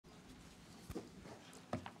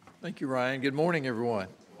Thank you, Ryan. Good morning, everyone.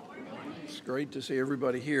 It's great to see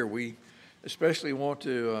everybody here. We especially want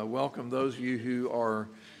to welcome those of you who are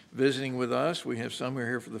visiting with us. We have some who are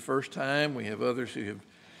here for the first time. We have others who have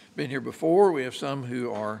been here before. We have some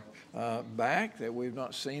who are back that we've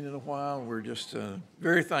not seen in a while. We're just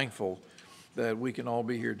very thankful that we can all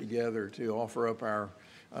be here together to offer up our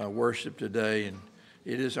worship today. And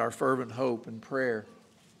it is our fervent hope and prayer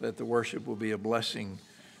that the worship will be a blessing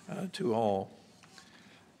to all.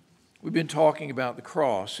 We've been talking about the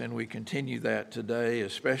cross, and we continue that today,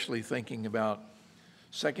 especially thinking about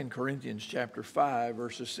 2 Corinthians chapter 5,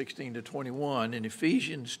 verses 16 to 21, and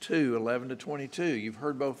Ephesians 2, 11 to 22. You've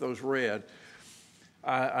heard both those read.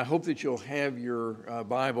 I hope that you'll have your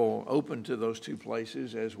Bible open to those two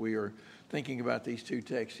places as we are thinking about these two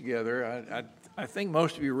texts together. I think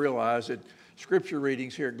most of you realize that Scripture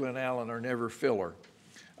readings here at Glen Allen are never filler.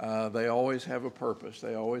 They always have a purpose.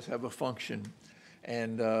 They always have a function.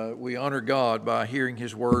 And we honor God by hearing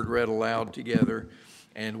His Word read aloud together.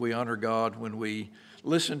 And we honor God when we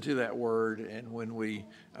listen to that Word and when we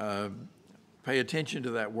pay attention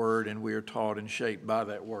to that Word and we are taught and shaped by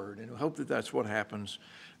that Word. And I hope that that's what happens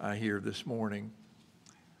here this morning.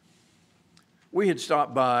 We had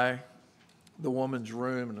stopped by the woman's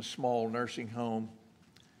room in a small nursing home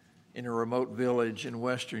in a remote village in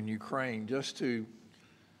western Ukraine just to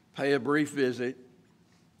pay a brief visit,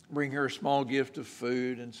 bring her a small gift of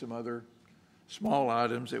food and some other small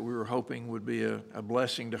items that we were hoping would be a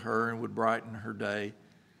blessing to her and would brighten her day.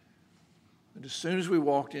 And as soon as we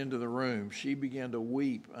walked into the room, she began to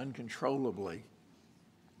weep uncontrollably.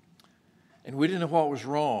 And we didn't know what was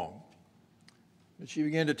wrong. But she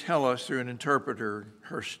began to tell us through an interpreter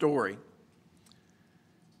her story.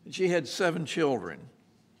 And she had 7 children,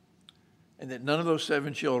 and that none of those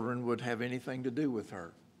 7 children would have anything to do with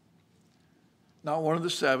her. Not one of the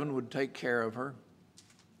 7 would take care of her,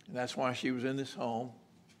 and that's why she was in this home.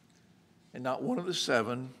 And not one of the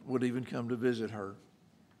 7 would even come to visit her.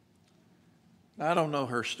 Now, I don't know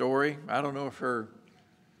her story. I don't know if her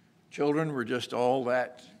children were just all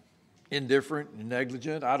that indifferent and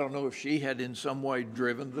negligent. I don't know if she had in some way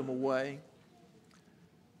driven them away.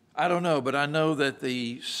 I don't know, but I know that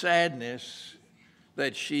the sadness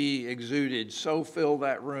that she exuded so filled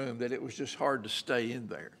that room that it was just hard to stay in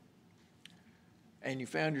there. And you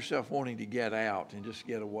found yourself wanting to get out and just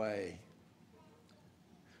get away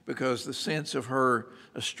because the sense of her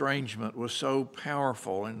estrangement was so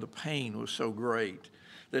powerful and the pain was so great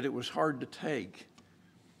that it was hard to take.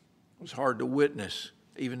 It was hard to witness,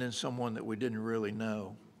 even in someone that we didn't really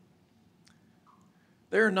know.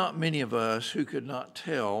 There are not many of us who could not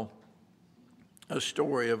tell a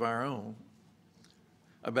story of our own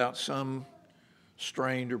about some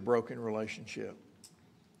strained or broken relationship.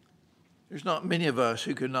 There's not many of us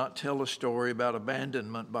who could not tell a story about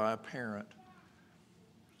abandonment by a parent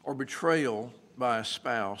or betrayal by a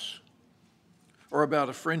spouse or about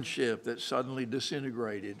a friendship that suddenly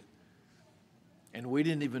disintegrated and we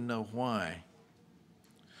didn't even know why.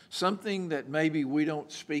 Something that maybe we don't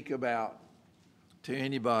speak about to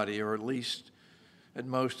anybody, or at least at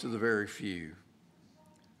most of the very few.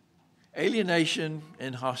 Alienation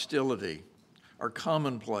and hostility are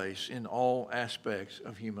commonplace in all aspects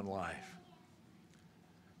of human life.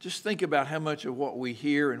 Just think about how much of what we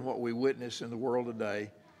hear and what we witness in the world today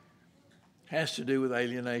has to do with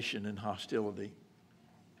alienation and hostility.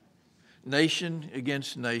 Nation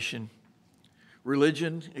against nation,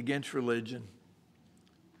 religion against religion,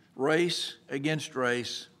 race against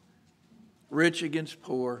race, rich against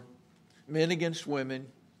poor, men against women,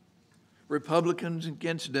 Republicans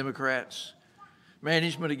against Democrats,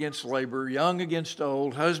 management against labor, young against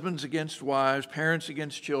old, husbands against wives, parents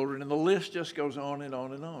against children, and the list just goes on and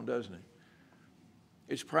on and on, doesn't it?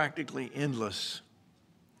 It's practically endless.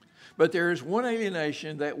 But there is one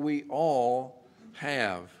alienation that we all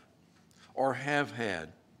have or have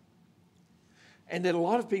had, and that a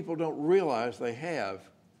lot of people don't realize they have.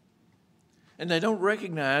 And they don't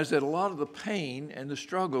recognize that a lot of the pain and the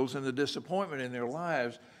struggles and the disappointment in their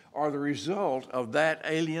lives are the result of that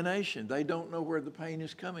alienation. They don't know where the pain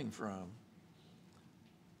is coming from.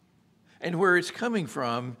 And where it's coming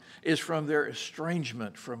from is from their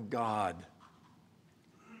estrangement from God.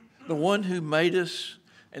 The one who made us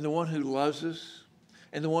and the one who loves us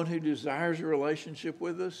and the one who desires a relationship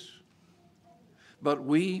with us. But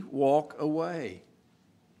we walk away.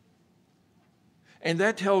 And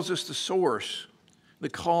that tells us the source, the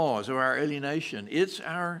cause of our alienation. It's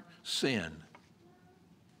our sin.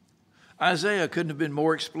 Isaiah couldn't have been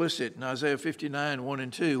more explicit in Isaiah 59, 1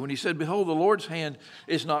 and 2, when he said, "Behold, the Lord's hand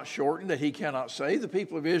is not shortened that he cannot save." The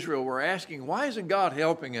people of Israel were asking, why isn't God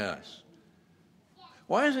helping us?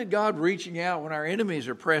 Why isn't God reaching out when our enemies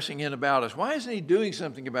are pressing in about us? Why isn't he doing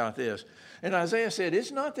something about this? And Isaiah said,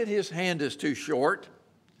 it's not that his hand is too short,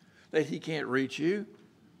 that he can't reach you.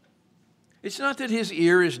 It's not that his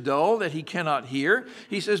ear is dull, that he cannot hear.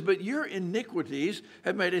 He says, but your iniquities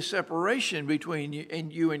have made a separation between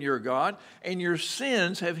you and your God, and your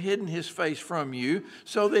sins have hidden his face from you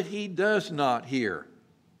so that he does not hear.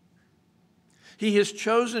 He has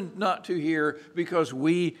chosen not to hear because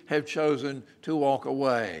we have chosen to walk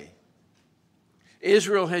away.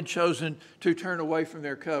 Israel had chosen to turn away from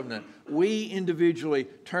their covenant. We individually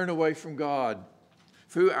turn away from God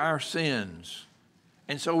through our sins.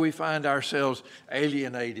 And so we find ourselves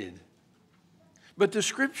alienated. But the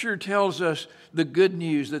Scripture tells us the good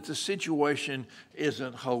news that the situation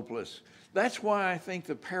isn't hopeless. That's why I think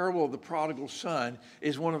the parable of the prodigal son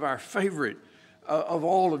is one of our favorite of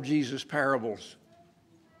all of Jesus' parables.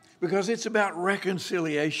 Because it's about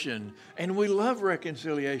reconciliation. And we love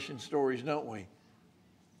reconciliation stories, don't we?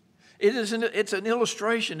 It's an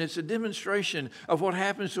illustration, it's a demonstration of what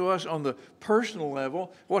happens to us on the personal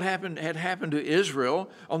level, what had happened to Israel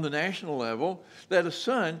on the national level, that a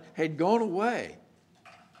son had gone away.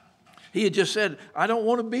 He had just said, I don't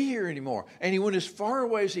want to be here anymore. And he went as far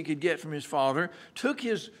away as he could get from his father, took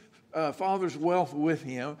his father's wealth with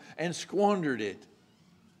him, and squandered it.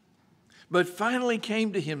 But finally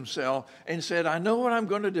came to himself and said, I know what I'm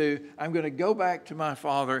going to do. I'm going to go back to my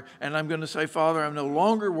father, and I'm going to say, Father, I'm no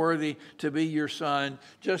longer worthy to be your son.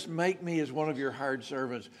 Just make me as one of your hired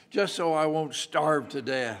servants, just so I won't starve to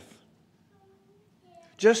death.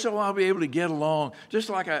 Just so I'll be able to get along, just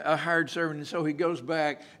like a hired servant. And so he goes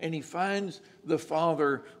back, and he finds the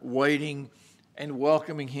father waiting and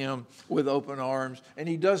welcoming him with open arms. And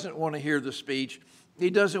he doesn't want to hear the speech. He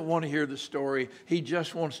doesn't want to hear the story. He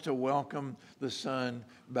just wants to welcome the son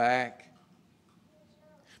back.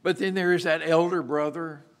 But then there is that elder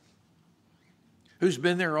brother who's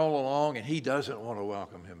been there all along, and he doesn't want to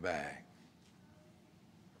welcome him back.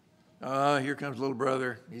 Here comes little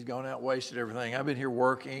brother. He's gone out, wasted everything. I've been here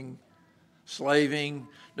working, slaving,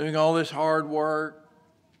 doing all this hard work.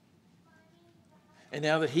 And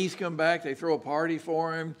now that he's come back, they throw a party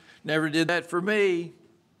for him. Never did that for me.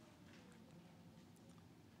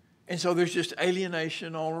 And so there's just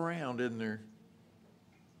alienation all around, isn't there?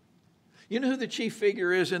 You know who the chief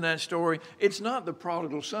figure is in that story? It's not the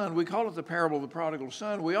prodigal son. We call it the parable of the prodigal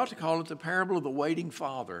son. We ought to call it the parable of the waiting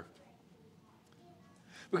father.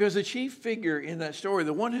 Because the chief figure in that story,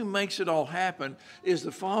 the one who makes it all happen, is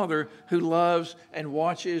the father who loves and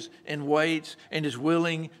watches and waits and is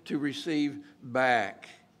willing to receive back.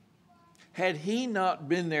 Had he not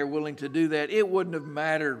been there willing to do that, it wouldn't have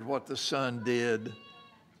mattered what the son did.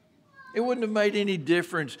 It wouldn't have made any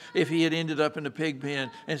difference if he had ended up in the pig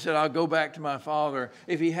pen and said, I'll go back to my father,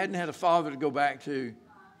 if he hadn't had a father to go back to.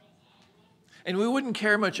 And we wouldn't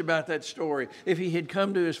care much about that story if he had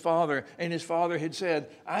come to his father and his father had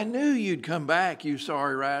said, I knew you'd come back, you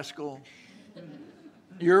sorry rascal.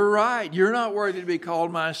 You're right. You're not worthy to be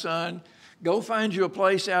called my son. Go find you a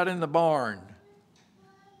place out in the barn.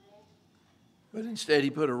 But instead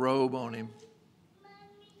he put a robe on him,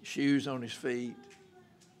 shoes on his feet,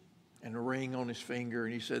 and a ring on his finger,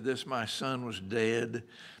 and he said, this my son was dead,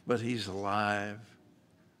 but he's alive.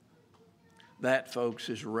 That, folks,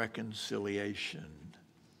 is reconciliation.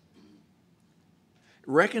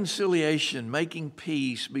 Reconciliation, making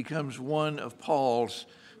peace, becomes one of Paul's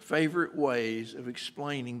favorite ways of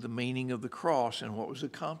explaining the meaning of the cross and what was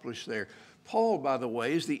accomplished there. Paul, by the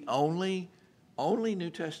way, is the only New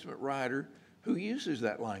Testament writer who uses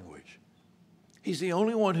that language. He's the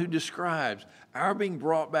only one who describes our being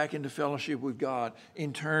brought back into fellowship with God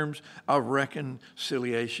in terms of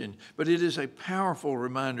reconciliation. But it is a powerful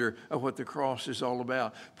reminder of what the cross is all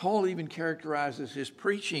about. Paul even characterizes his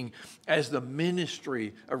preaching as the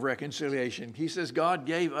ministry of reconciliation. He says God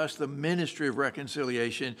gave us the ministry of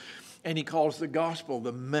reconciliation, and he calls the gospel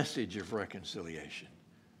the message of reconciliation.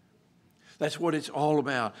 That's what it's all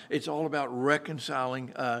about. It's all about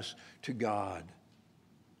reconciling us to God.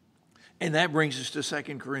 And that brings us to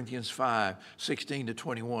 2 Corinthians 5, 16 to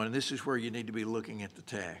 21. And this is where you need to be looking at the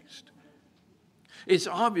text. It's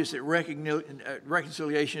obvious that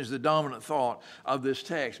reconciliation is the dominant thought of this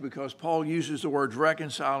text because Paul uses the words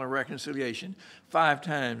reconcile and reconciliation 5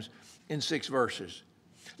 times in 6 verses.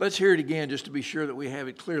 Let's hear it again just to be sure that we have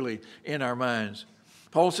it clearly in our minds.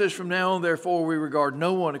 Paul says, from now on, therefore, we regard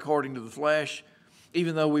no one according to the flesh.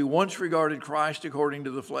 Even though we once regarded Christ according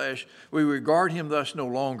to the flesh, we regard him thus no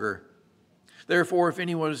longer. Therefore, if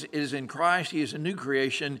anyone is in Christ, he is a new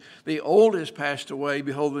creation. The old has passed away.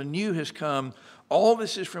 Behold, the new has come. All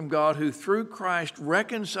this is from God, who through Christ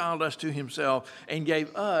reconciled us to himself and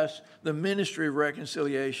gave us the ministry of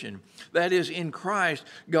reconciliation. That is, in Christ,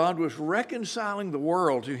 God was reconciling the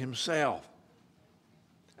world to himself.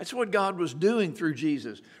 That's what God was doing through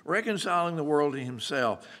Jesus, reconciling the world to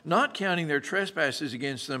himself, not counting their trespasses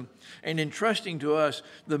against them, and entrusting to us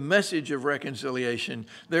the message of reconciliation.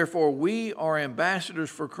 Therefore, we are ambassadors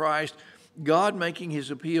for Christ, God making his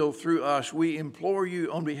appeal through us. We implore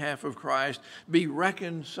you on behalf of Christ, be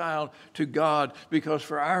reconciled to God, because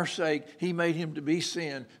for our sake he made him to be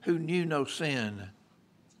sin who knew no sin,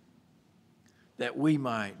 that we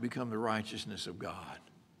might become the righteousness of God.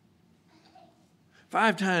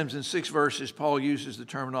 5 times in 6 verses, Paul uses the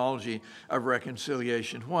terminology of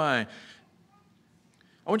reconciliation. Why?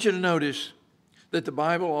 I want you to notice that the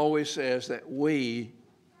Bible always says that we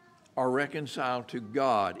are reconciled to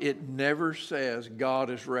God. It never says God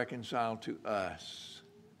is reconciled to us.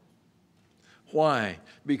 Why?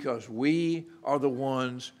 Because we are the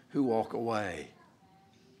ones who walk away.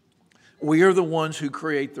 We are the ones who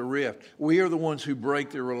create the rift. We are the ones who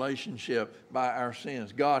break the relationship by our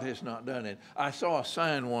sins. God has not done it. I saw a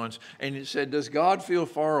sign once and it said, "Does God feel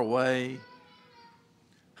far away?"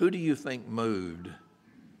 Who do you think moved?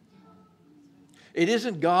 It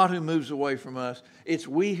isn't God who moves away from us. It's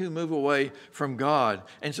we who move away from God.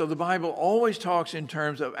 And so the Bible always talks in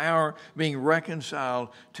terms of our being reconciled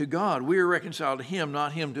to God. We are reconciled to him,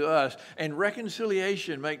 not him to us. And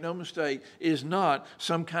reconciliation, make no mistake, is not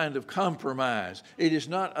some kind of compromise. It is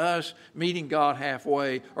not us meeting God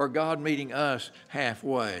halfway or God meeting us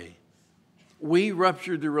halfway. We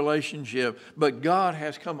ruptured the relationship, but God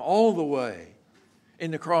has come all the way in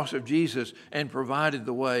the cross of Jesus and provided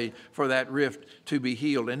the way for that rift to be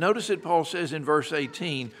healed. And notice that Paul says in verse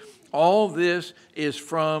 18, all this is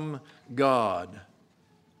from God.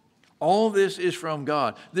 All this is from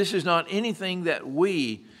God. This is not anything that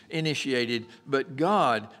we initiated, but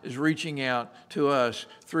God is reaching out to us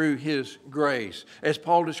through his grace. As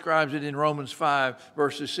Paul describes it in Romans 5,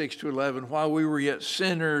 verses 6 to 11, while we were yet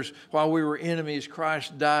sinners, while we were enemies,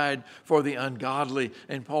 Christ died for the ungodly.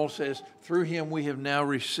 And Paul says, through him we have now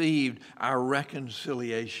received our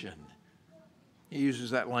reconciliation. He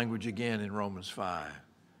uses that language again in Romans 5.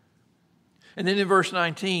 And then in verse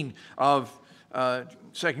 19 of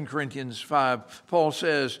 2 Corinthians 5, Paul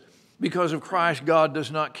says, because of Christ, God does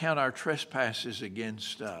not count our trespasses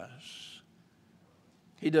against us.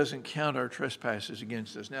 He doesn't count our trespasses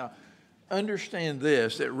against us. Now, understand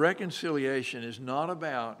this, that reconciliation is not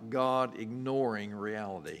about God ignoring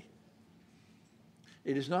reality.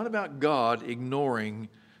 It is not about God ignoring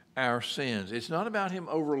our sins. It's not about him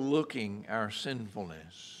overlooking our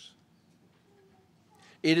sinfulness.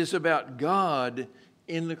 It is about God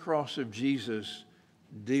in the cross of Jesus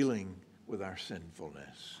dealing with our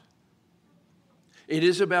sinfulness. It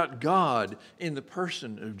is about God in the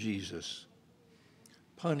person of Jesus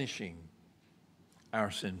punishing our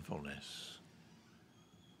sinfulness.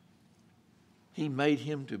 He made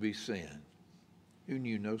him to be sin who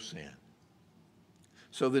knew no sin,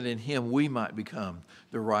 so that in him we might become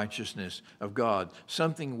the righteousness of God.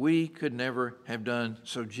 Something we could never have done,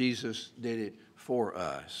 so Jesus did it for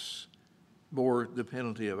us, bore the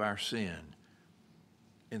penalty of our sin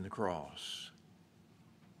in the cross.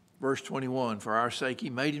 Verse 21, for our sake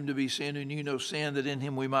he made him to be sin who knew no sin, that in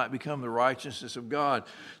him we might become the righteousness of God.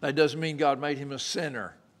 That doesn't mean God made him a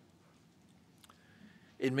sinner.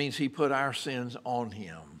 It means he put our sins on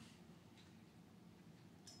him.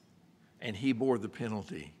 And he bore the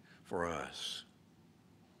penalty for us.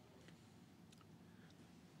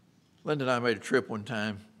 Linda and I made a trip one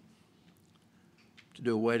time to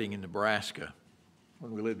do a wedding in Nebraska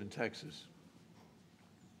when we lived in Texas.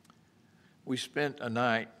 We spent a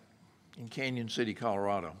night in Canyon City,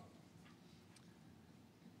 Colorado.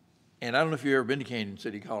 And I don't know if you've ever been to Canyon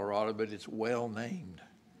City, Colorado, but it's well named.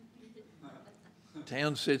 The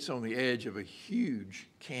town sits on the edge of a huge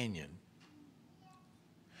canyon.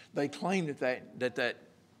 They claim that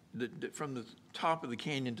from the top of the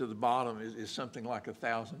canyon to the bottom is something like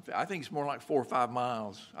 1,000 feet. I think it's more like 4 or 5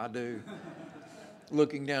 miles. I do.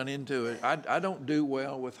 Looking down into it. I don't do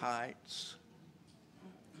well with heights.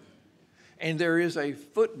 And there is a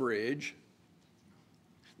footbridge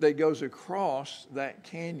that goes across that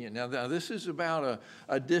canyon. Now this is about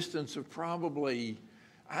a distance of probably,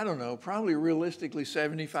 I don't know, probably realistically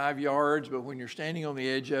 75 yards, but when you're standing on the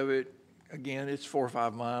edge of it, again, it's 4 or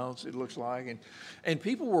 5 miles, it looks like. And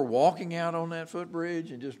people were walking out on that footbridge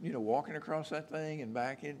and just, walking across that thing and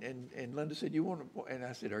back. And Linda said, you want to, and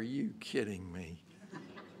I said, are you kidding me?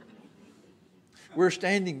 We're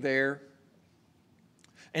standing there.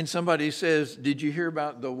 And somebody says, did you hear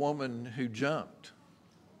about the woman who jumped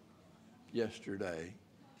yesterday?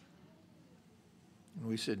 And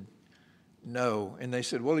we said, no. And they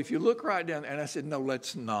said, well, if you look right down there. And I said, no,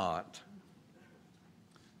 let's not.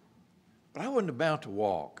 But I wasn't about to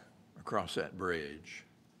walk across that bridge.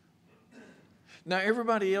 Now,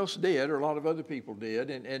 everybody else did, or a lot of other people did,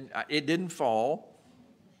 and it didn't fall.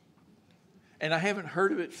 And I haven't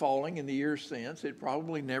heard of it falling in the years since. It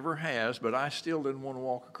probably never has, but I still didn't want to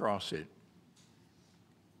walk across it.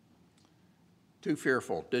 Too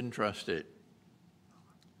fearful, didn't trust it.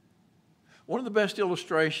 One of the best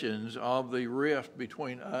illustrations of the rift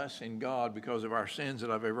between us and God because of our sins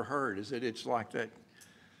that I've ever heard is that it's like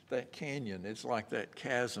that canyon. It's like that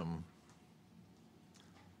chasm.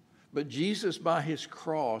 But Jesus, by his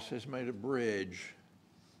cross, has made a bridge.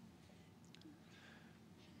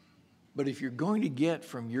 But if you're going to get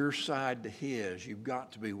from your side to his, you've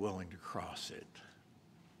got to be willing to cross it.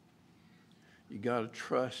 You've got to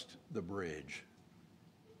trust the bridge.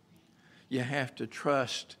 You have to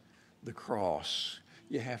trust the cross.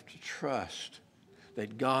 You have to trust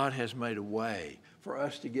that God has made a way for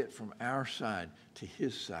us to get from our side to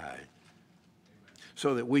his side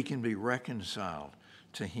so that we can be reconciled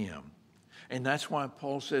to him. And that's why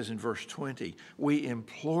Paul says in verse 20, we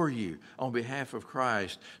implore you on behalf of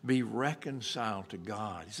Christ, be reconciled to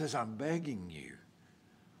God. He says, I'm begging you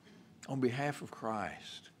on behalf of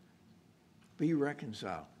Christ, be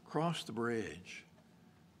reconciled, cross the bridge,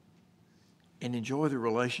 and enjoy the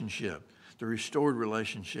relationship, the restored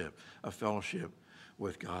relationship of fellowship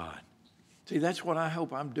with God. See, that's what I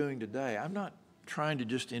hope I'm doing today. I'm not trying to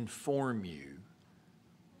just inform you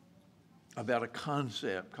about a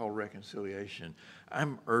concept called reconciliation.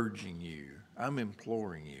 I'm urging you, I'm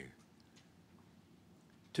imploring you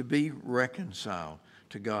to be reconciled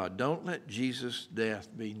to God. Don't let Jesus' death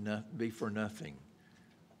be for nothing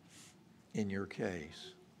in your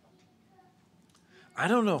case. I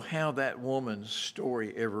don't know how that woman's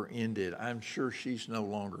story ever ended. I'm sure she's no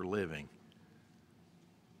longer living.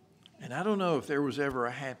 And I don't know if there was ever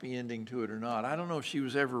a happy ending to it or not. I don't know if she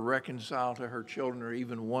was ever reconciled to her children or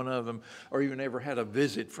even one of them, or even ever had a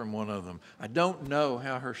visit from one of them. I don't know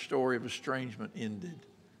how her story of estrangement ended.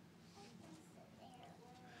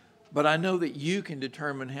 But I know that you can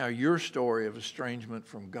determine how your story of estrangement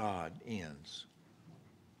from God ends.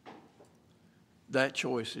 That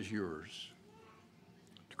choice is yours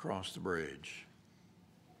to cross the bridge.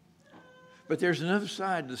 But there's another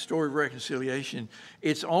side to the story of reconciliation.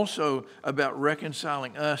 It's also about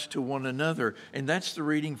reconciling us to one another. And that's the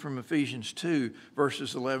reading from Ephesians 2,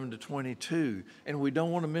 verses 11 to 22. And we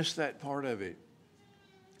don't want to miss that part of it.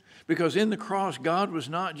 Because in the cross, God was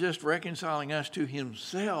not just reconciling us to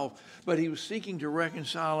himself, but he was seeking to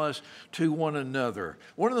reconcile us to one another.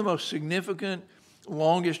 One of the most significant,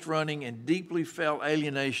 longest running, and deeply felt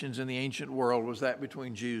alienations in the ancient world was that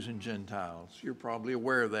between Jews and Gentiles. You're probably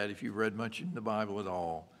aware of that if you've read much in the Bible at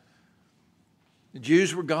all. The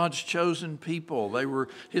Jews were God's chosen people. They were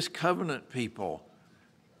his covenant people.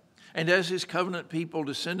 And as his covenant people,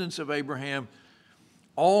 descendants of Abraham,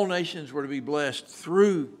 all nations were to be blessed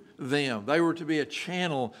through them. They were to be a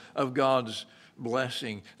channel of God's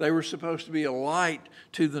blessing. They were supposed to be a light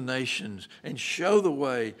to the nations and show the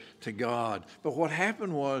way to God. But what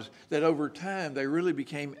happened was that over time they really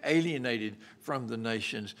became alienated from the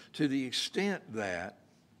nations to the extent that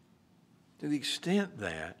they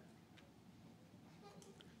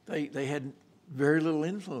had very little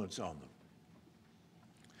influence on them.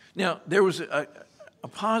 Now, there was a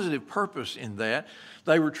positive purpose in that.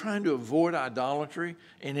 They were trying to avoid idolatry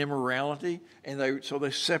and immorality, and so they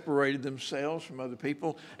separated themselves from other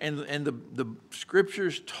people. And the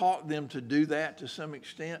scriptures taught them to do that to some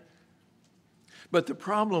extent. But the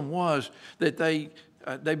problem was that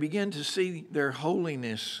they began to see their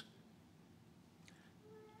holiness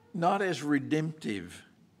not as redemptive,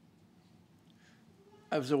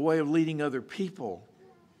 as a way of leading other people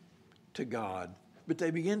to God, but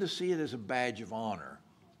they began to see it as a badge of honor.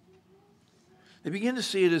 They begin to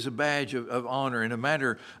see it as a badge of honor and a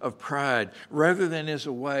matter of pride, rather than as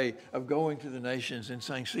a way of going to the nations and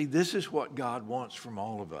saying, see, this is what God wants from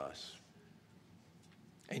all of us.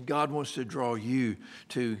 And God wants to draw you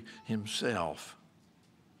to himself.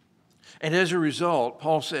 And as a result,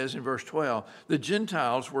 Paul says in verse 12, the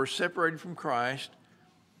Gentiles were separated from Christ,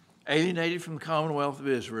 alienated from the commonwealth of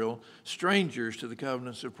Israel, strangers to the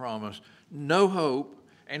covenants of promise, no hope,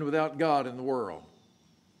 and without God in the world.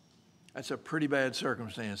 That's a pretty bad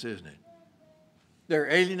circumstance, isn't it? They're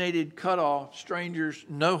alienated, cut off, strangers,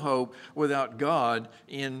 no hope, without God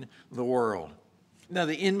in the world. Now,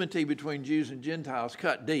 the enmity between Jews and Gentiles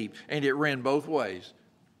cut deep, and it ran both ways.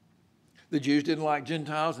 The Jews didn't like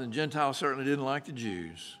Gentiles, and the Gentiles certainly didn't like the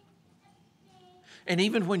Jews. And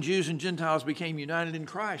even when Jews and Gentiles became united in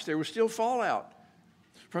Christ, there was still fallout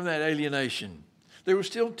from that alienation. There was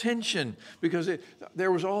still tension because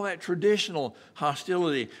there was all that traditional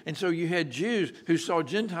hostility. And so you had Jews who saw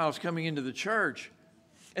Gentiles coming into the church,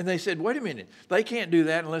 and they said, wait a minute, they can't do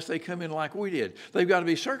that unless they come in like we did. They've got to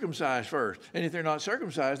be circumcised first. And if they're not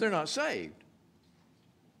circumcised, they're not saved.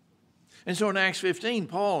 And so in Acts 15,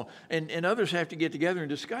 Paul and others have to get together and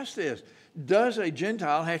discuss this. Does a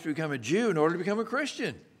Gentile have to become a Jew in order to become a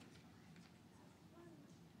Christian?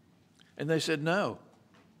 And they said no.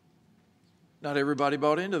 Not everybody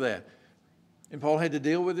bought into that. And Paul had to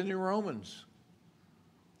deal with it in Romans.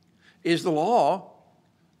 Is the law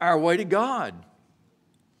our way to God?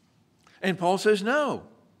 And Paul says no.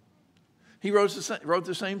 He wrote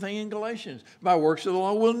the same thing in Galatians. By works of the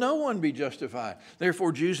law will no one be justified.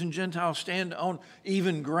 Therefore, Jews and Gentiles stand on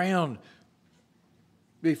even ground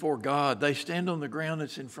before God. They stand on the ground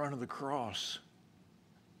that's in front of the cross.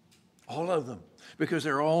 All of them. Because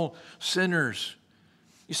they're all sinners.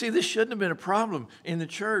 You see, this shouldn't have been a problem in the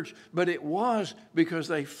church, but it was because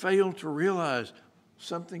they failed to realize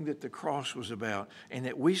something that the cross was about, and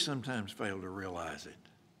that we sometimes fail to realize it.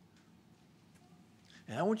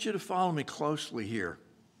 And I want you to follow me closely here.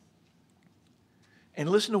 And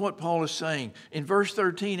listen to what Paul is saying. In verse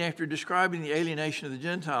 13, after describing the alienation of the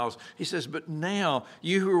Gentiles, he says, but now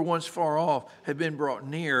you who were once far off have been brought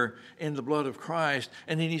near in the blood of Christ.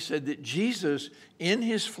 And then he said that Jesus, in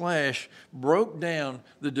his flesh, broke down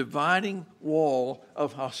the dividing wall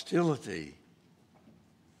of hostility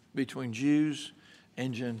between Jews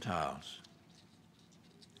and Gentiles.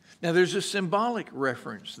 Now, there's a symbolic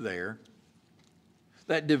reference there,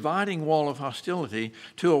 that dividing wall of hostility,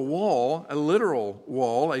 to a wall, a literal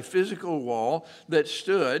wall, a physical wall that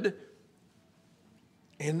stood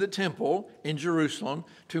in the temple in Jerusalem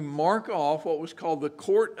to mark off what was called the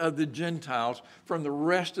court of the Gentiles from the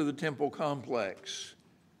rest of the temple complex.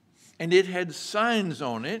 And it had signs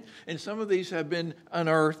on it, and some of these have been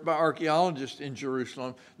unearthed by archaeologists in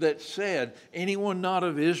Jerusalem that said anyone not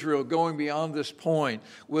of Israel going beyond this point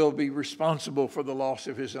will be responsible for the loss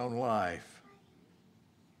of his own life.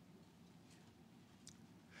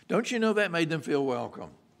 Don't you know that made them feel welcome?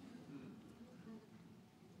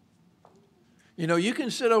 You know, you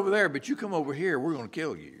can sit over there, but you come over here, we're going to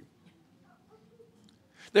kill you.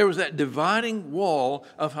 There was that dividing wall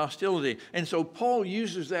of hostility. And so Paul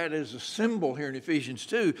uses that as a symbol here in Ephesians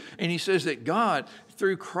 2. And he says that God,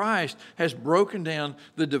 through Christ, has broken down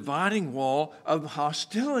the dividing wall of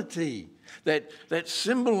hostility that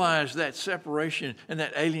symbolized that separation and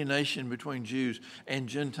that alienation between Jews and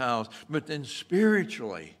Gentiles. But then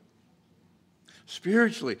spiritually,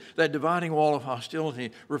 that dividing wall of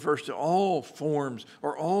hostility refers to all forms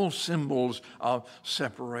or all symbols of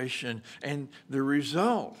separation. And the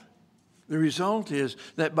result is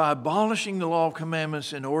that by abolishing the law of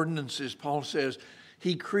commandments and ordinances, Paul says,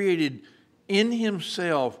 he created in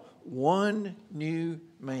himself one new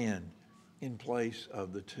man in place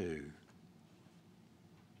of the two.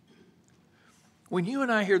 When you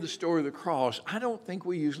and I hear the story of the cross, I don't think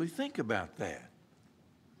we usually think about that.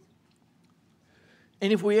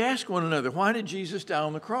 And if we ask one another, why did Jesus die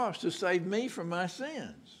on the cross? To save me from my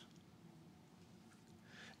sins.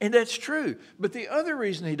 And that's true. But the other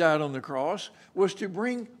reason he died on the cross was to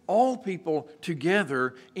bring all people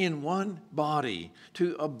together in one body,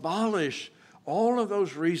 to abolish all of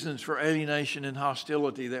those reasons for alienation and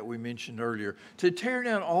hostility that we mentioned earlier, to tear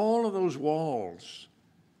down all of those walls.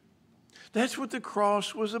 That's what the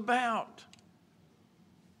cross was about.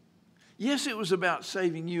 Yes, it was about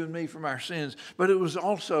saving you and me from our sins, but it was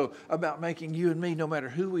also about making you and me, no matter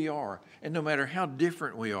who we are, and no matter how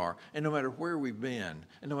different we are, and no matter where we've been,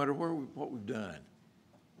 and no matter what we've done,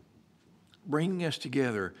 bringing us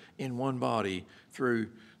together in one body through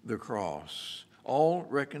the cross, all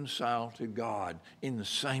reconciled to God in the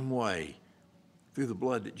same way through the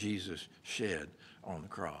blood that Jesus shed on the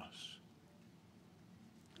cross.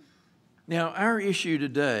 Now, our issue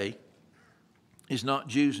today is not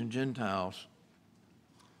Jews and Gentiles.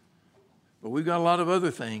 But we've got a lot of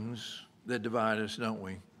other things that divide us, don't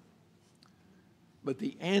we? But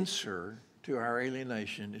the answer to our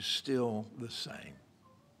alienation is still the same.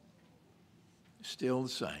 Still the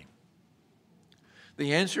same.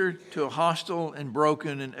 The answer to a hostile and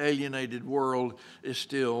broken and alienated world is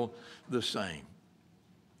still the same.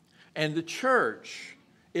 And the church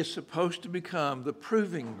is supposed to become the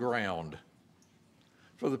proving ground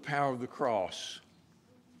for the power of the cross.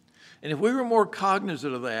 And if we were more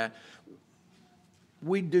cognizant of that,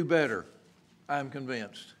 we'd do better, I'm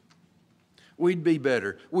convinced. we'd be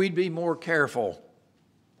better. We'd be more careful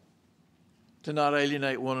to not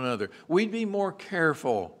alienate one another. We'd be more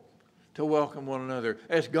careful to welcome one another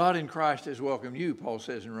as God in Christ has welcomed you, Paul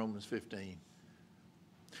says in Romans 15.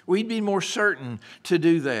 We'd be more certain to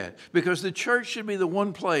do that because the church should be the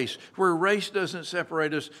one place where race doesn't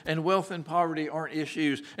separate us and wealth and poverty aren't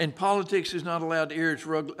issues and politics is not allowed to rear its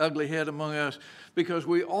ugly head among us because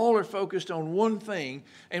we all are focused on one thing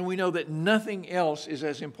and we know that nothing else is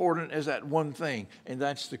as important as that one thing, and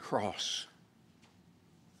that's the cross.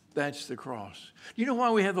 That's the cross. You know why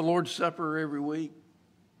we have the Lord's Supper every week?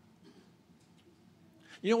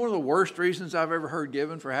 You know one of the worst reasons I've ever heard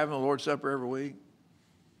given for having the Lord's Supper every week?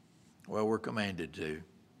 Well, we're commanded to.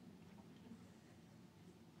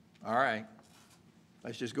 All right.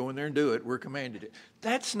 Let's just go in there and do it. We're commanded to.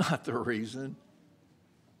 That's not the reason.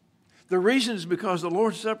 The reason is because the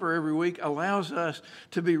Lord's Supper every week allows us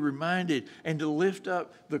to be reminded and to lift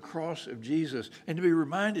up the cross of Jesus and to be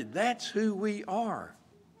reminded that's who we are.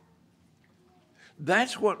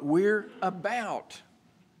 That's what we're about.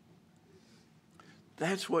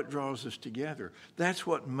 That's what draws us together. That's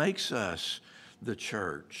what makes us the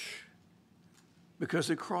church. Because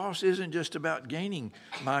the cross isn't just about gaining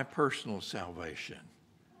my personal salvation.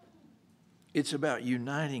 It's about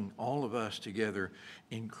uniting all of us together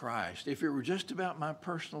in Christ. If it were just about my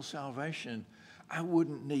personal salvation, I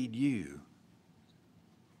wouldn't need you.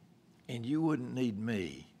 And you wouldn't need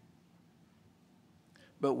me.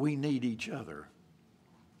 But we need each other.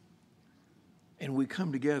 And we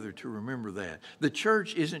come together to remember that. The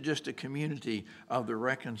church isn't just a community of the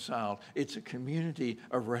reconciled. It's a community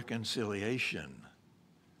of reconciliation.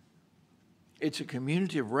 It's a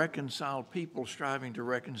community of reconciled people striving to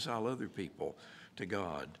reconcile other people to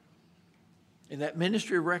God. And that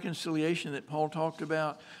ministry of reconciliation that Paul talked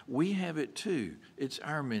about, we have it too. It's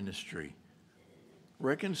our ministry.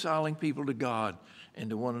 Reconciling people to God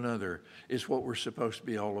and to one another is what we're supposed to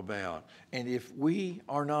be all about. And if we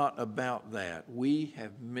are not about that, we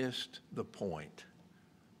have missed the point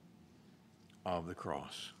of the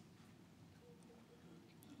cross.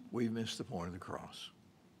 We've missed the point of the cross.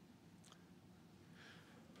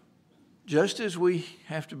 Just as we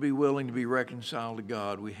have to be willing to be reconciled to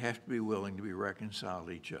God, we have to be willing to be reconciled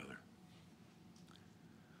to each other.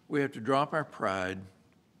 We have to drop our pride.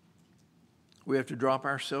 We have to drop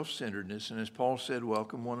our self-centeredness. And as Paul said,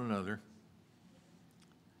 welcome one another.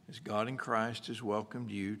 As God in Christ has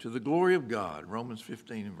welcomed you to the glory of God. Romans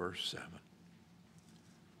 15 and verse 7.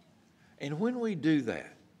 And when we do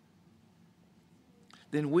that,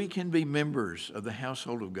 then we can be members of the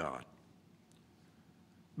household of God,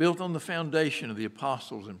 built on the foundation of the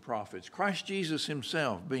apostles and prophets, Christ Jesus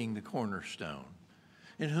himself being the cornerstone,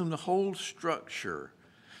 in whom the whole structure,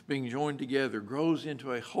 being joined together, grows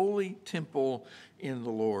into a holy temple in the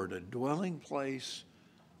Lord, a dwelling place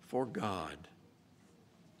for God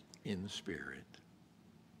in the Spirit.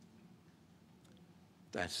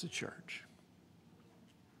 That's the church.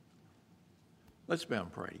 Let's bow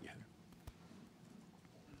and pray together.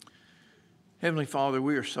 Heavenly Father,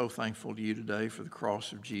 we are so thankful to you today for the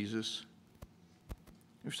cross of Jesus.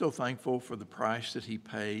 We're so thankful for the price that he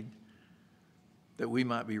paid, that we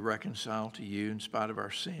might be reconciled to you in spite of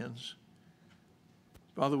our sins.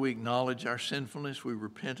 Father, we acknowledge our sinfulness. We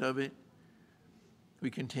repent of it.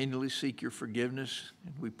 We continually seek your forgiveness,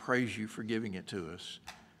 and we praise you for giving it to us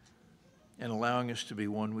and allowing us to be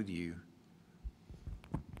one with you.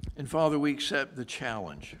 And Father, we accept the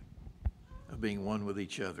challenge of being one with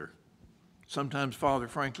each other. Sometimes, Father,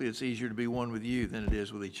 frankly, it's easier to be one with you than it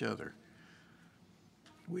is with each other.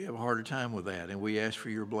 We have a harder time with that, and we ask for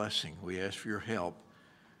your blessing. We ask for your help.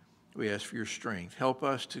 We ask for your strength. Help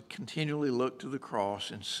us to continually look to the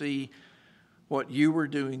cross and see what you were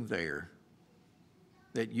doing there,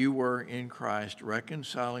 that you were in Christ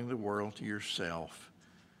reconciling the world to yourself,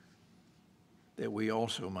 that we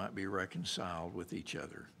also might be reconciled with each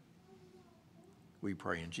other. We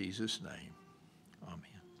pray in Jesus' name. Amen.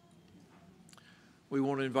 We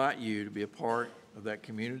want to invite you to be a part of that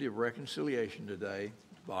community of reconciliation today,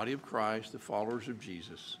 the body of Christ, the followers of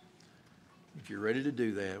Jesus. If you're ready to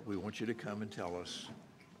do that, we want you to come and tell us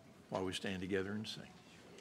while we stand together and sing.